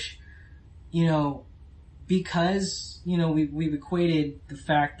 in which, you know, because, you know, we've equated the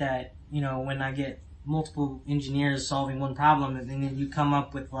fact that, you know, when I get multiple engineers solving one problem and then you come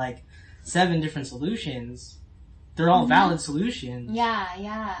up with like 7 different solutions, they're all valid solutions.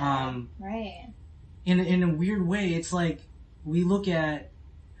 Yeah. Right. In a weird way, it's like we look at,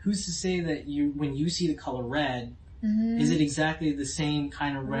 who's to say that when you see the color red, is it exactly the same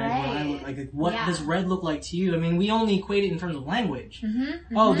kind of red? Right. When I look like what does red look like to you? I mean, we only equate it in terms of language.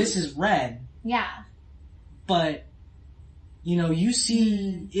 Oh, this is red. Yeah. But, you know, you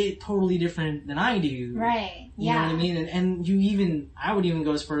see it totally different than I do. Right. You know what I mean? And I would even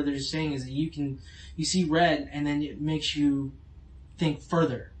go as further as saying is that you see red and then it makes you think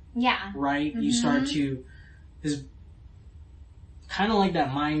further. Yeah. Right? You start to, is kind of like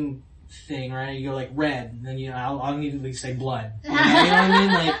that mind thing, right? You go like red, and then, you know, I'll immediately say blood. You know what I mean?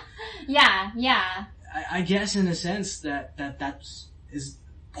 Like, yeah. I guess in a sense that's is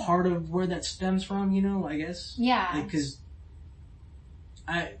part of where that stems from, you know, I guess. Yeah. Like, cause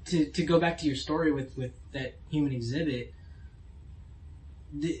to go back to your story with that human exhibit,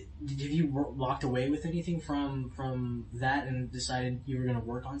 have you walked away with anything from that and decided you were going to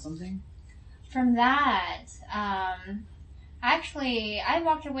work on something? From that, actually, I didn't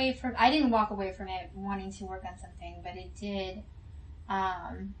walk away from it wanting to work on something, but it did,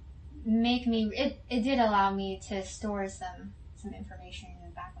 it did allow me to store some information in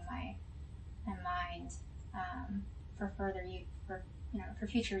the back of my mind, for further use, for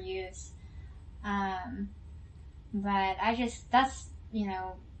future use. But that's, you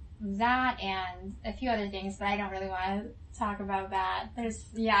know, that and a few other things, but I don't really want to talk about that. It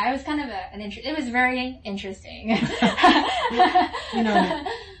was kind of it was very interesting. You know,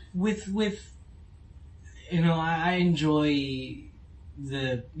 with, you know, I enjoy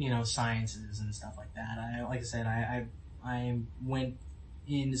the, you know, sciences and stuff like that. Like I said, I went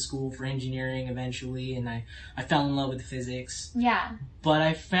into school for engineering eventually, and I fell in love with physics. Yeah. But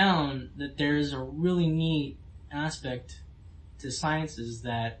I found that there's a really neat aspect to sciences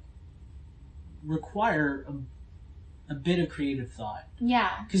that require a bit of creative thought.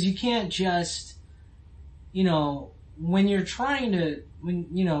 Yeah. Because you can't just, you know, when you're trying to,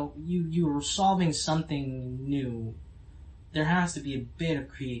 you know, you're solving something new, there has to be a bit of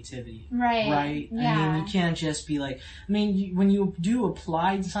creativity. Right. Right? Yeah. I mean, you can't just be like, I mean, when you do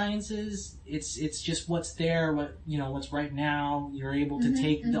applied sciences, it's just what's there, what's right now. You're able to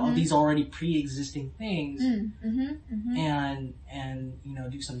take all these already pre-existing things and, you know,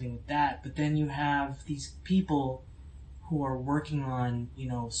 do something with that. But then you have these people who are working on, you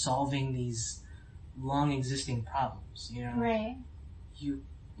know, solving these long existing problems, you know? Right. You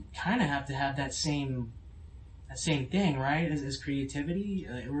kind of have to have that same thing, right? As creativity,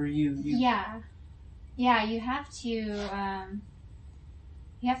 where you. Yeah, you have to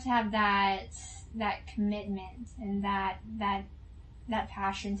have that commitment and that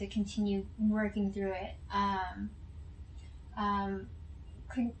passion to continue working through it.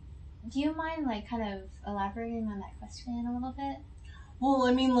 Do you mind, like, kind of elaborating on that question a little bit? Well,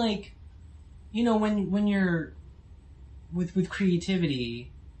 I mean, like, you know, when you're with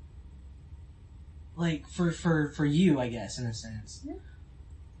creativity, like for you, I guess, in a sense,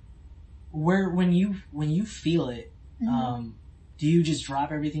 where when you feel it, do you just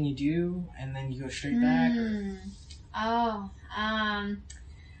drop everything you do and then you go straight back?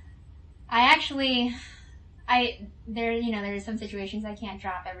 There's some situations I can't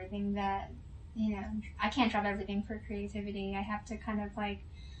drop everything I can't drop everything for creativity. I have to kind of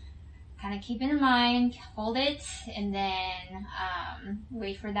keep it in mind, hold it, and then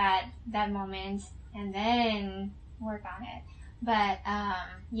wait for that moment, and then work on it. But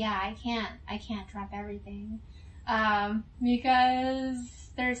I can't drop everything because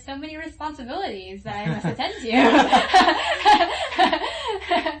there's so many responsibilities that I must attend to.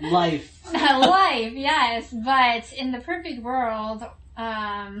 Life, yes. But in the perfect world,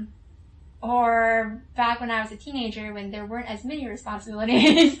 or back when I was a teenager when there weren't as many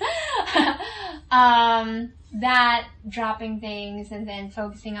responsibilities, that dropping things and then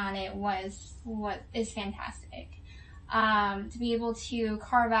focusing on it was what is fantastic. To be able to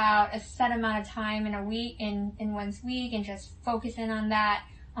carve out a set amount of time in a week, in one's week, and just focus in on that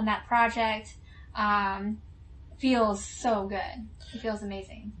project, feels so good. It feels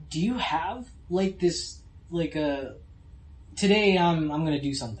amazing. Do you have like this, like today I'm gonna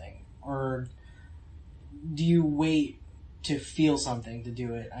do something, or do you wait to feel something to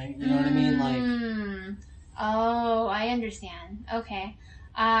do it? You know what I mean? Like, oh, I understand. Okay.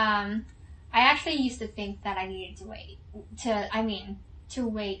 I actually used to think that I needed to wait to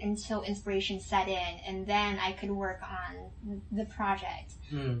wait until inspiration set in, and then I could work on the project.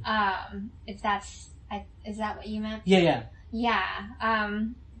 If that's, is that what you meant? Yeah.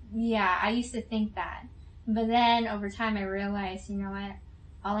 Yeah, I used to think that. But then over time I realized, you know what,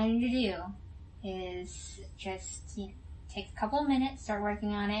 all I need to do is just, you know, take a couple of minutes, start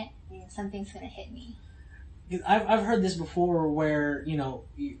working on it, and something's gonna hit me. I've heard this before where, you know,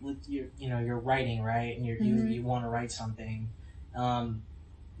 you're writing, right? And you want to write something,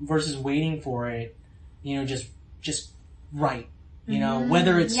 versus waiting for it, you know, just write, you know,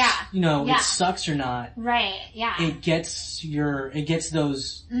 whether it's, you know, it sucks or not. Right, yeah. It gets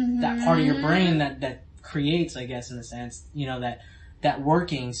those, that part of your brain that creates, I guess, in a sense, you know, that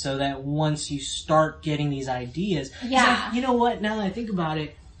working, so that once you start getting these ideas, like, you know what, now that I think about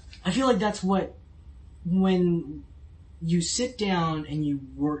it, I feel like that's what, when you sit down and you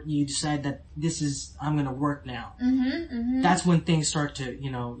work, you decide that I'm gonna work now. That's when things start to,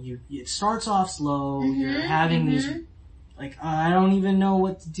 you know, it starts off slow, you're having these, like, I don't even know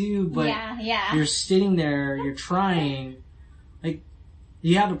what to do, but you're sitting there, you're trying. Like, do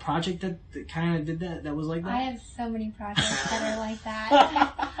you have a project that kind of did that was like that? I have so many projects that are like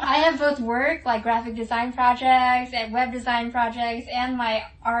that. I have both work, like graphic design projects and web design projects, and my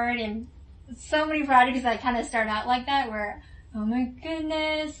art, and so many projects that kind of start out like that, where, oh my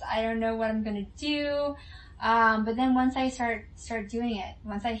goodness, I don't know what I'm gonna do. But then once I start doing it,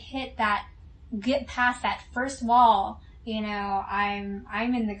 once I get past that first wall, you know, I'm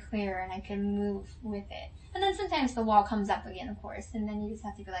in the clear and I can move with it. And then sometimes the wall comes up again, of course, and then you just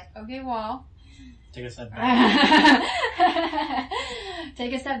have to be like, okay, wall. Take a step back.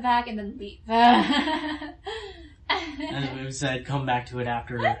 Take a step back and then leave. As we said, come back to it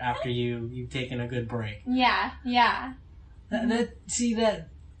after you've taken a good break. Yeah. That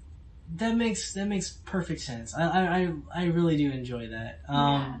makes perfect sense. I really do enjoy that.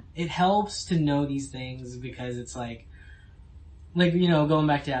 It helps to know these things, because it's like, you know, going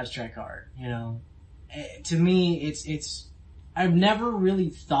back to abstract art, you know, to me, it's I've never really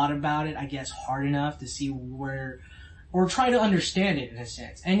thought about it, I guess, hard enough to see where, or try to understand it in a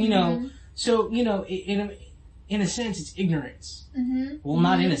sense. And, you know, so, you know, in a sense, it's ignorance. Well,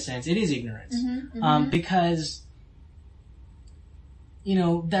 not in a sense, it is ignorance. Because, you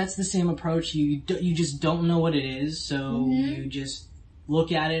know, that's the same approach. You just don't know what it is, so you just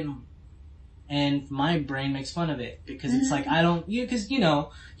look at it, and my brain makes fun of it, because it's like, because, you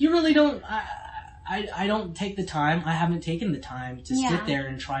know, you really don't, I don't take the time, I haven't taken the time to sit there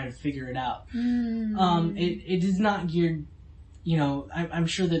and try to figure it out. It is not geared, you know, I'm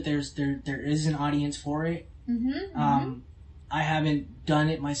sure that there is an audience for it. I haven't done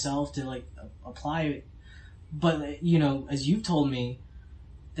it myself to, like, apply it, but, you know, as you've told me,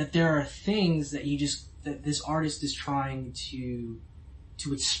 that there are things that that this artist is trying to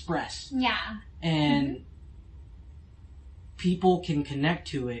express. And people can connect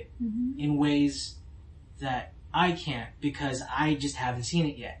to it in ways that I can't, because I just haven't seen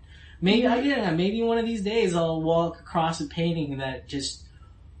it yet. Maybe one of these days I'll walk across a painting that just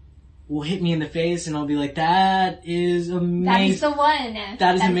will hit me in the face, and I'll be like, that is amazing. That is the one.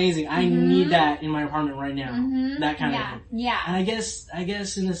 That is amazing. I need that in my apartment right now. That kind of thing. Yeah. And I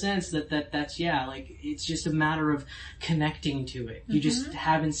guess in the sense that's like, it's just a matter of connecting to it. You just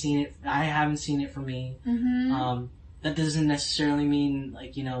haven't seen it. I haven't seen it for me. That doesn't necessarily mean,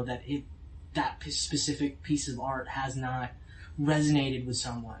 like, you know, that that specific piece of art has not resonated with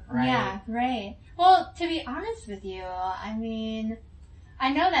someone, right? Yeah, right. Well, to be honest with you, I mean,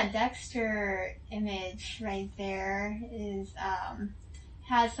 I know that Dexter image right there is,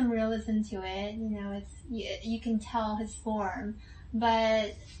 has some realism to it. You know, it's, you can tell his form,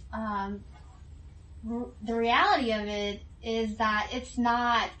 but, the reality of it is that it's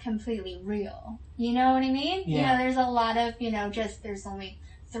not completely real. You know what I mean? Yeah. You know, there's a lot of, you know, just, there's only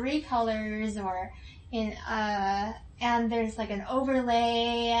 3 colors, or and there's like an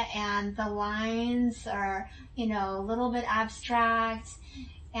overlay, and the lines are, you know, a little bit abstract,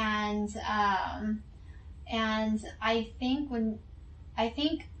 and I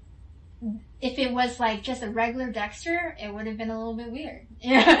think if it was like just a regular Dexter, it would have been a little bit weird.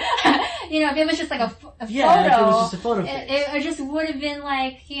 You know, if it was just like a photo. If it was just a photo. It just would have been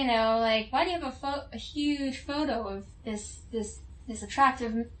like, you know, like, why do you have a huge photo of this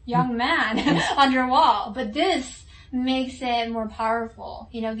attractive young man on your wall? But this makes it more powerful.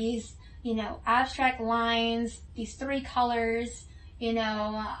 You know, these, you know, abstract lines, these 3 colors, you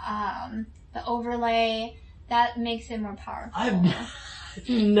know, the overlay, that makes it more powerful. I've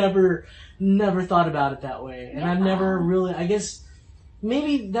never thought about it that way. And I've never really, I guess,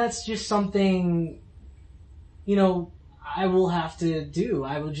 maybe that's just something, you know, I will have to do.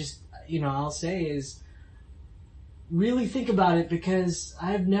 I will just, I'll say is really think about it, because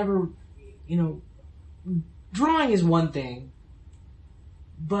I've never, drawing is one thing,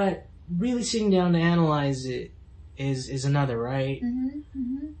 but really sitting down to analyze it is another, right?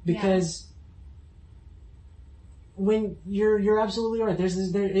 Because when you're absolutely right,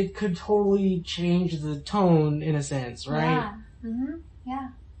 it could totally change the tone in a sense, right? Yeah.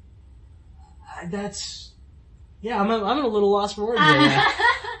 I'm a little lost for words right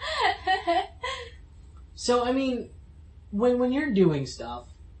now. So I mean, when you're doing stuff,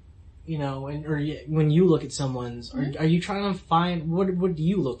 when you look at someone's, are you trying to find what do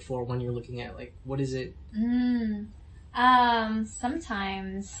you look for when you're looking at, like, what is it?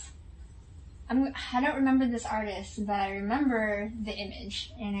 Sometimes I don't remember this artist, but I remember the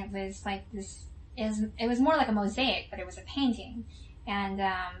image, and it was like this. It was more like a mosaic, but it was a painting, and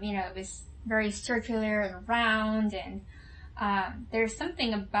it was very circular and round, and there's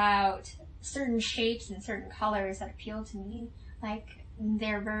something about certain shapes and certain colors that appeal to me. Like,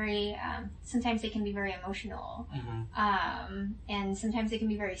 they're very sometimes they can be very emotional, and sometimes they can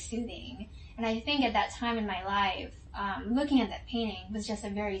be very soothing. And I think at that time in my life, looking at that painting was just a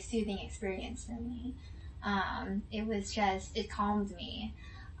very soothing experience for me. It calmed me.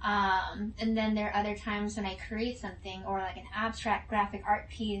 And then there are other times when I create something, or like an abstract graphic art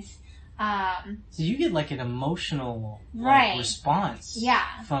piece. So you get like an emotional response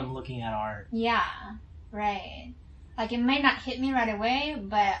from looking at art. Yeah, right. Like, it might not hit me right away,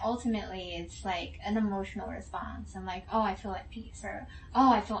 but ultimately it's like an emotional response. I'm like, oh, I feel at peace, or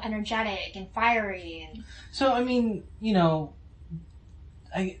oh, I feel energetic and fiery. And so, I mean,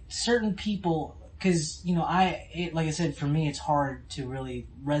 certain people, because, like I said, for me, it's hard to really,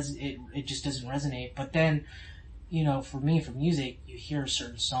 it just doesn't resonate. But then, for me, for music, you hear a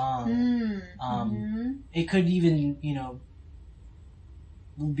certain song, it could even,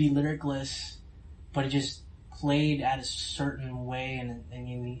 be lyricless, but it just played at a certain way and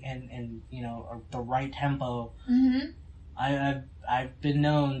the right tempo. I've been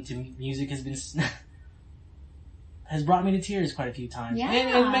known to, music has brought me to tears quite a few times. Yeah.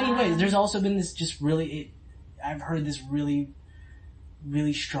 And in many ways. There's also been this just really, I've heard this really,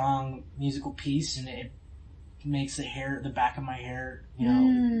 really strong musical piece, and it makes the back of my hair,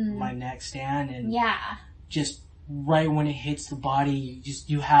 my neck stand, and just right when it hits the body,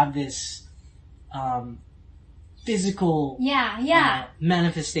 you have this, physical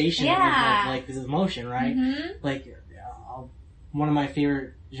manifestation of like this emotion, right? Like, one of my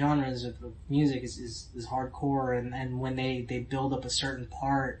favorite genres of music is hardcore, and when they build up a certain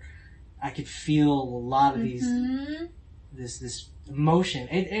part, I could feel a lot of these this emotion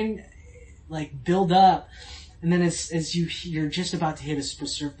and like build up, and then as you're just about to hit a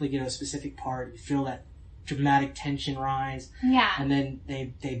specific part, you feel that dramatic tension rise, and then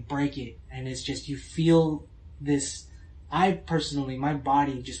they break it, and it's just, you feel this. I personally, my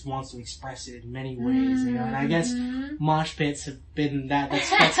body just wants to express it in many ways, and I guess mosh pits have been that's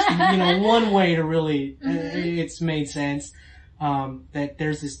one way to really, it's made sense, that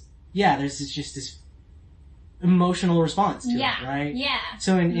there's this emotional response to it, right? Yeah.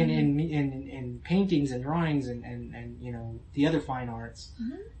 So in paintings and drawings and the other fine arts,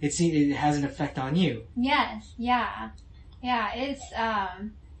 it has an effect on you. Yes. Yeah.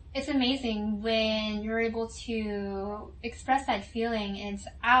 It's amazing when you're able to express that feeling and it's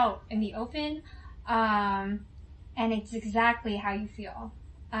out in the open, and it's exactly how you feel.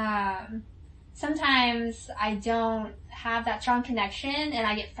 Sometimes I don't have that strong connection and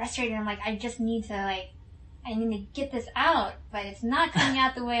I get frustrated. I'm like, I need to get this out, but it's not coming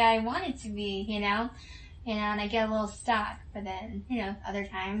out the way I want it to be, and I get a little stuck. But then, other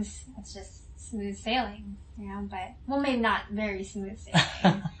times it's just smooth sailing, but, well, maybe not very smooth sailing,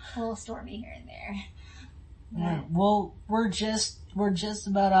 a little stormy here and there. Yeah. Well, we're just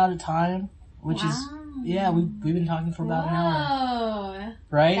about out of time, which is, we've been talking for about an hour.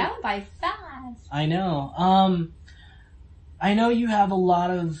 Right? That went by fast. I know. I know you have a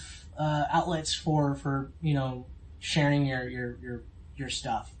lot of outlets for sharing your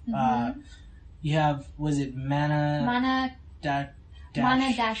stuff. You have, was it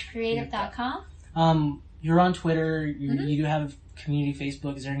mana-creative.com? You're on Twitter. You do have community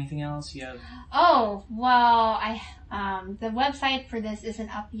Facebook. Is there anything else you have? Oh, well, the website for this isn't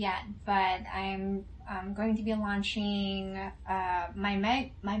up yet, but I'm going to be launching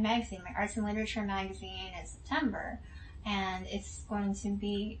my magazine, my Arts and Literature magazine, in September, and it's going to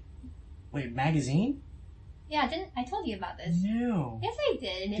be. Wait, magazine? Yeah, I told you about this. No. Yes, I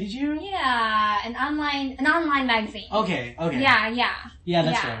did. Did you? Yeah, an online magazine. Okay. Yeah. Yeah,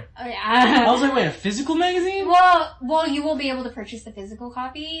 that's right. Oh, yeah. I was like, wait, a physical magazine? Well, you will be able to purchase the physical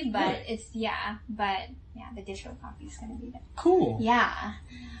copy, but Really? the digital copy is gonna be there. Cool. Yeah.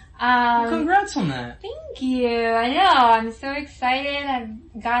 Congrats on that. Thank you. I know. I'm so excited.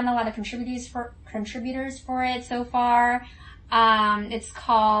 I've gotten a lot of contributors for it so far. It's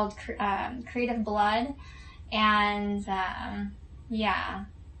called Creative Blood, and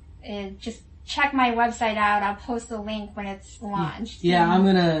just check my website out. I'll post the link when it's launched. Yeah, I'm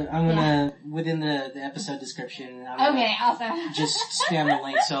gonna within the episode description. Okay, awesome. Just spam the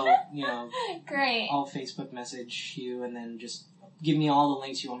link, so Great. I'll Facebook message you, and then just give me all the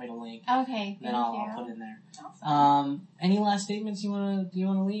links you want me to link. Okay, then I'll put in there. Awesome. Any last statements you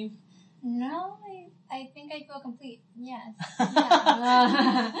wanna leave? No, I think I feel complete. Yes.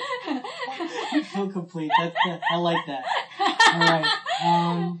 Yeah. You feel complete. I like that. All right.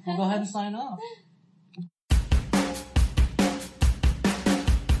 We'll go ahead and sign off.